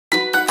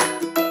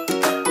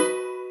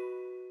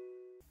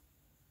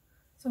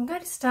So I'm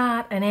going to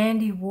start an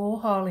Andy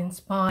Warhol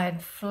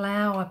inspired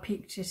flower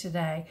picture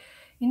today.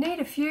 You need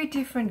a few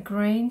different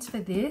greens for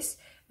this,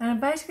 and I'm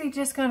basically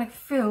just going to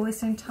fill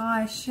this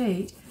entire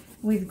sheet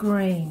with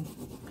green.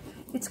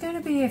 It's going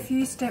to be a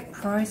few step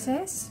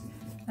process.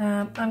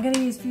 I'm going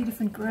to use a few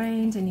different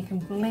greens, and you can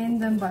blend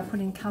them by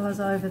putting colours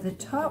over the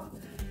top.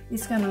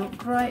 It's going to look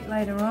great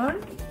later on.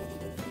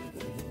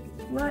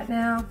 Right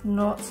now,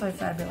 not so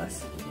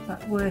fabulous,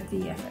 but worth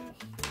the effort.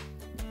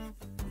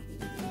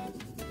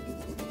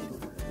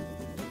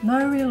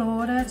 No real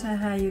order to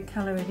how you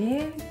colour it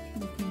in.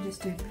 You can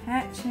just do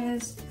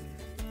patches.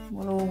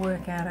 Will all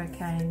work out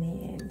okay in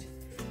the end.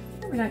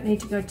 We don't need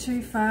to go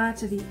too far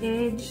to the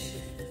edge.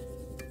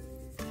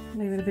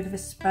 Leave it a bit of a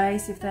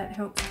space if that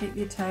helps keep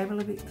your table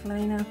a bit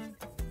cleaner.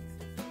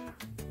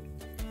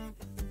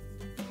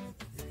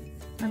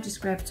 I've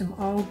just grabbed some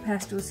old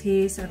pastels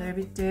here so they're a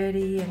bit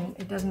dirty, and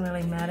it doesn't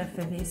really matter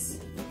for this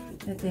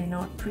that they're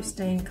not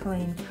pristine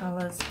clean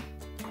colours.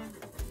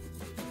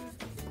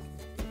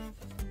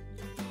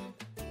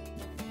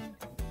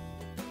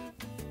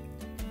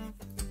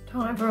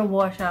 Time for a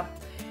wash up.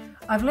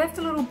 I've left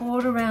a little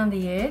border around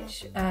the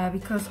edge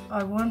because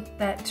I want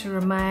that to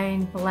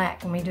remain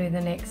black when we do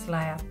the next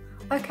layer.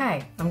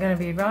 Okay, I'm going to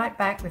be right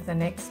back with the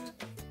next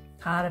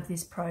part of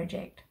this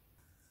project.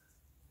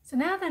 So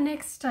now the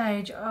next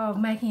stage of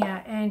making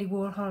our Andy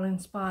Warhol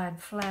inspired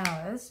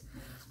flowers,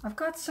 I've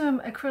got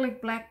some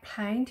acrylic black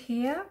paint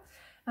here,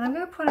 and I'm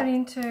going to put it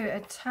into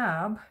a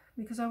tub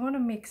because I want to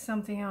mix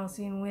something else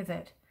in with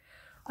it.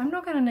 I'm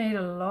not going to need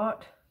a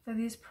lot for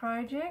this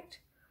project.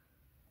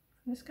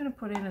 I'm just going to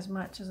put in as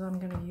much as I'm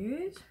going to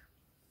use.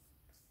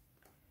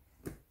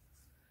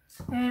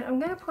 And I'm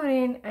going to put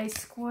in a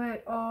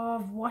squirt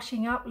of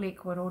washing up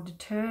liquid or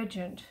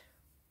detergent.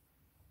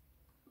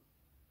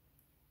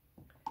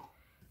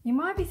 You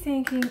might be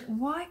thinking,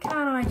 why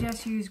can't I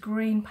just use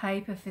green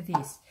paper for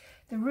this?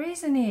 The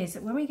reason is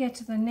that when we get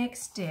to the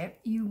next step,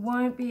 you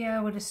won't be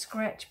able to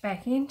scratch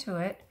back into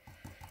it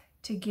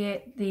to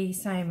get the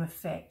same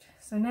effect.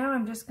 So now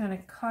I'm just going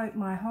to coat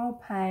my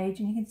whole page,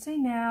 and you can see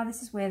now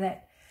this is where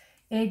that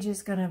edge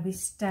is going to be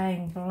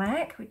staying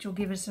black, which will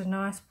give us a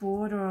nice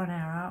border on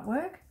our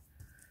artwork.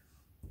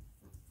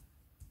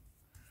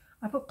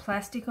 I put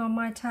plastic on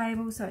my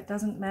table so it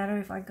doesn't matter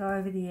if I go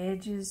over the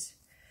edges.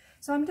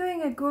 So I'm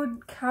doing a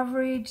good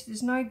coverage,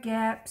 there's no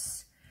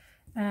gaps,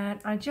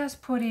 and I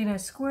just put in a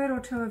squirt or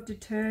two of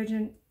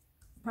detergent,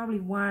 probably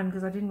one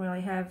because I didn't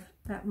really have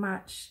that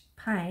much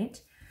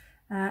paint,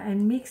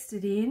 and mixed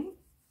it in.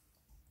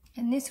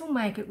 And this will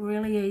make it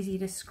really easy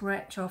to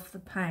scratch off the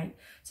paint.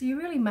 So you're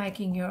really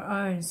making your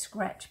own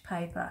scratch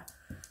paper.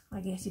 I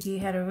guess if you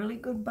had a really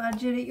good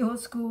budget at your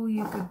school,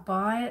 you could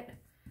buy it.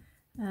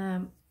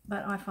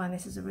 But I find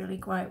this is a really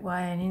great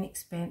way and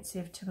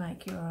inexpensive to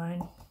make your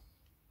own.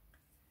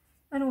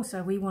 And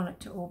also we want it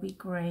to all be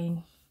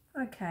green.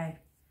 Okay,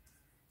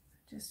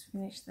 just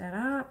finish that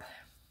up.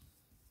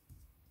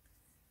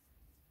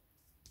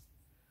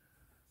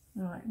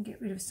 Right, and get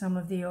rid of some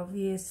of the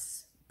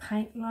obvious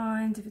paint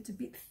lines if it's a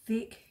bit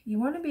thick. You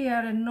want to be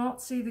able to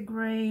not see the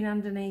green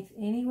underneath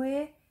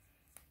anywhere,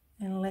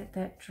 and let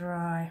that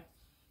dry.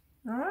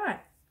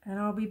 Alright, and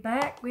I'll be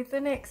back with the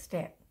next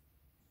step.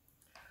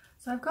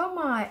 So I've got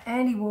my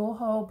Andy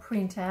Warhol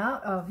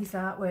printout of his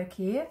artwork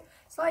here.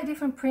 Slightly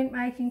different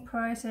printmaking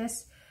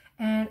process,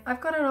 and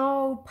I've got an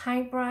old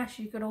paintbrush.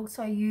 You could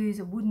also use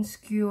a wooden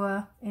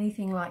skewer,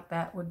 anything like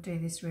that would do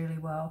this really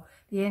well.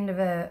 The end of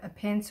a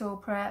pencil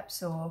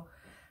perhaps, or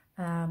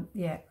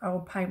yeah,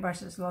 old paintbrush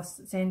that's lost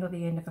its end, or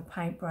the end of a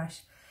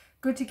paintbrush.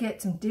 Good to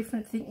get some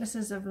different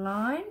thicknesses of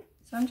line.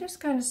 So I'm just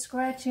going to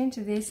scratch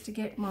into this to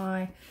get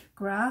my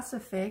grass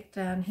effect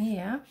down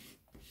here.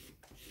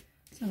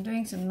 So I'm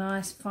doing some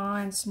nice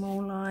fine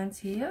small lines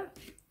here.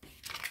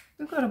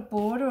 We've got a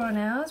border on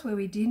ours where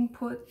we didn't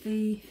put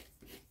the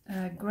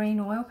green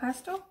oil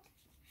pastel.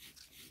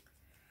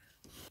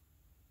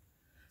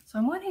 So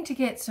I'm wanting to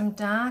get some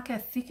darker,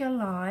 thicker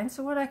lines.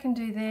 So what I can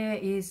do there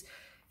is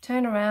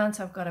turn around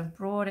so I've got a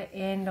broader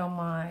end on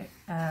my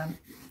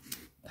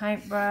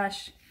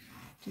paintbrush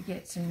to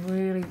get some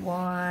really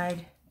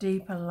wide,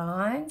 deeper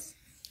lines.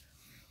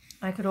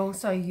 I could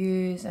also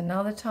use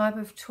another type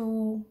of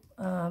tool.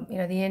 You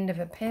know, the end of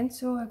a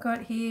pencil I've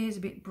got here is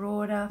a bit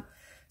broader.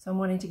 So I'm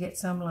wanting to get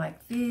some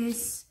like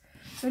this.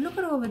 So look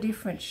at all the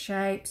different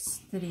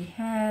shapes that he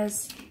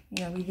has,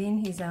 you know,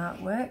 within his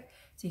artwork.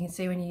 So you can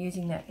see when you're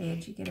using that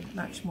edge, you get a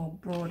much more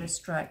broader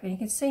stroke. And you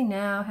can see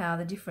now how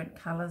the different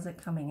colours are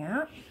coming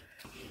out.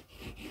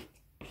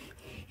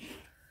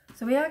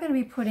 So we are going to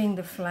be putting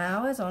the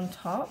flowers on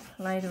top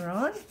later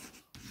on,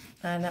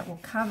 and that will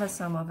cover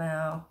some of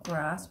our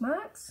grass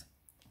marks.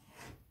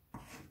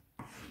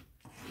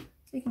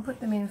 So you can put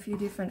them in a few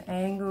different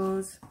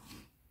angles.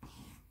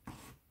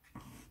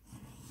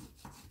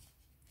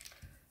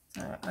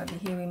 So over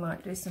here we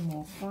might do some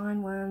more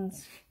fine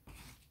ones.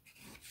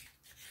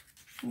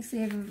 You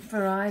see a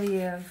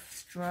variety of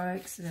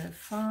strokes that are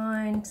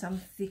fine, some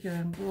thicker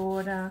and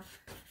broader.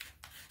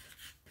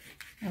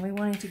 And we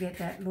wanted to get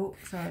that look,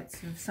 so it's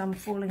sort of some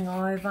falling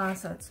over,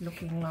 so it's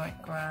looking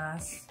like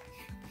grass.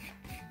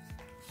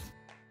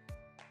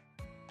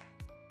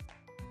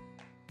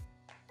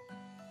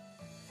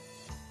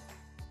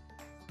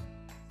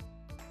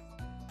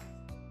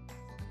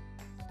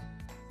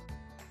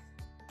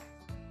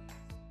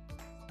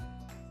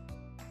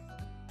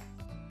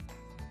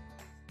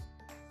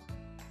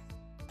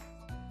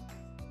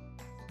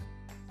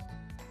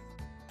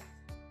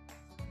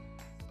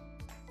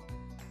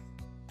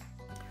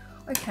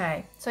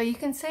 Okay, so you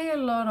can see a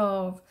lot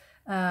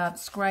of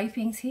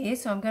scrapings here,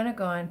 so I'm going to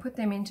go and put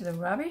them into the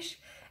rubbish,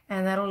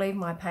 and that'll leave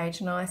my page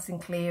nice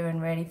and clear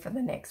and ready for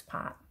the next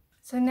part.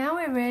 So now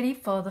we're ready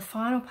for the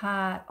final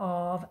part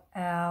of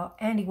our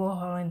Andy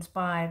Warhol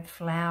inspired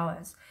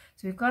flowers.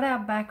 So we've got our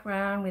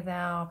background with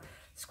our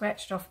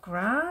scratched off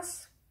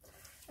grass,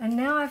 and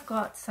now I've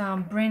got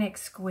some Brennick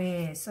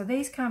squares. So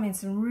these come in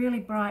some really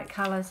bright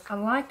colours. I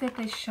like that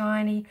they're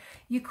shiny.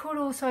 You could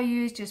also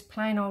use just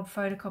plain old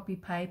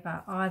photocopy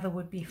paper. Either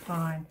would be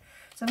fine.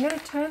 So I'm going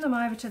to turn them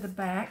over to the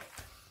back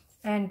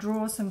and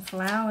draw some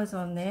flowers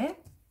on there.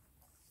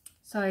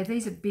 So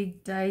these are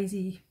big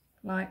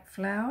daisy-like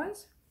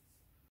flowers.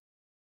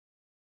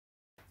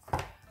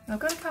 I've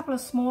got a couple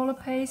of smaller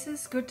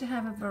pieces. Good to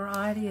have a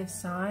variety of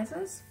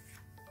sizes.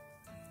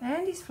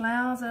 Andy's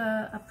flowers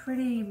are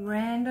pretty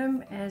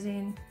random, as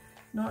in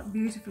not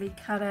beautifully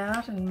cut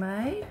out and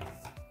made.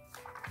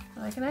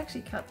 So I can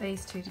actually cut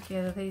these two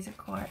together. These are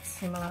quite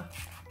similar.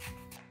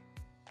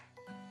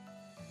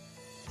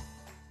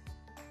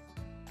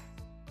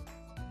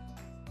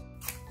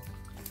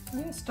 I'm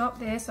going to stop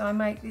there so I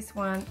make this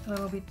one a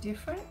little bit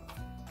different.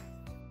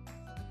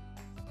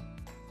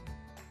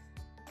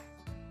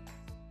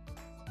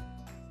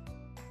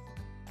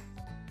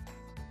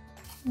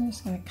 I'm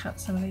just going to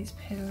cut some of these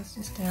petals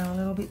just down a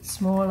little bit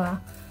smaller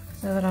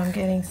so that I'm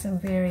getting some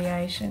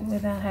variation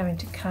without having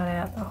to cut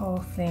out the whole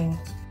thing.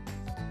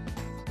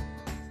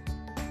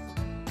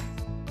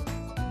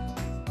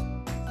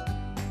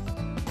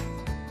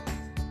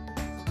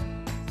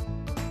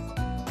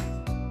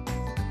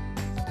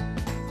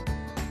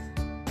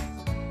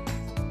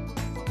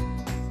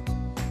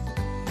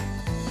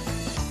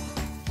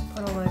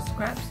 Put all those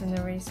scraps in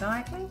the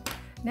recycling.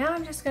 Now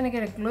I'm just going to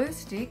get a glue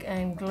stick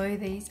and glue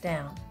these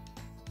down.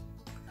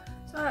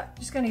 So I'm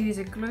just going to use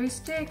a glue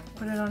stick,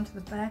 put it onto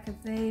the back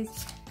of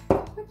these.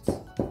 Oops.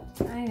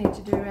 I need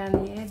to do around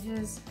the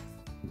edges.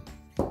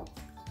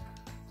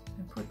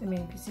 And put them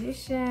in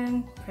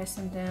position, press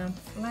them down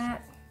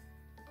flat.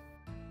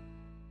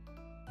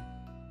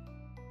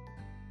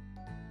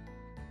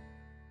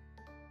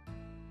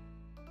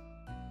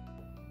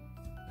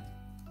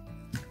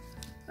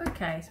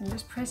 Okay, so I'm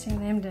just pressing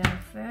them down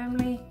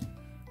firmly.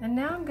 And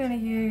now I'm going to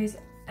use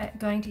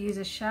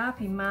a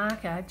Sharpie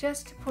marker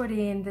just to put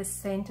in the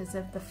centers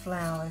of the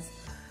flowers.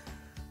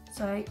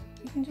 So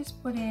you can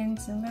just put in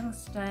some little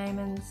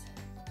stamens,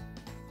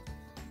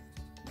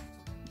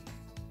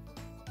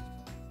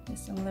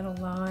 just some little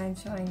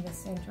lines showing the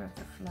center of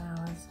the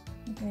flowers.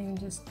 You can even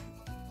just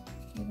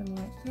do them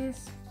like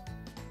this.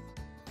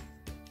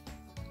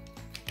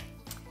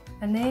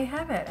 And there you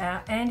have it,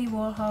 our Andy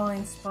Warhol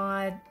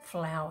inspired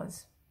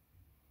flowers.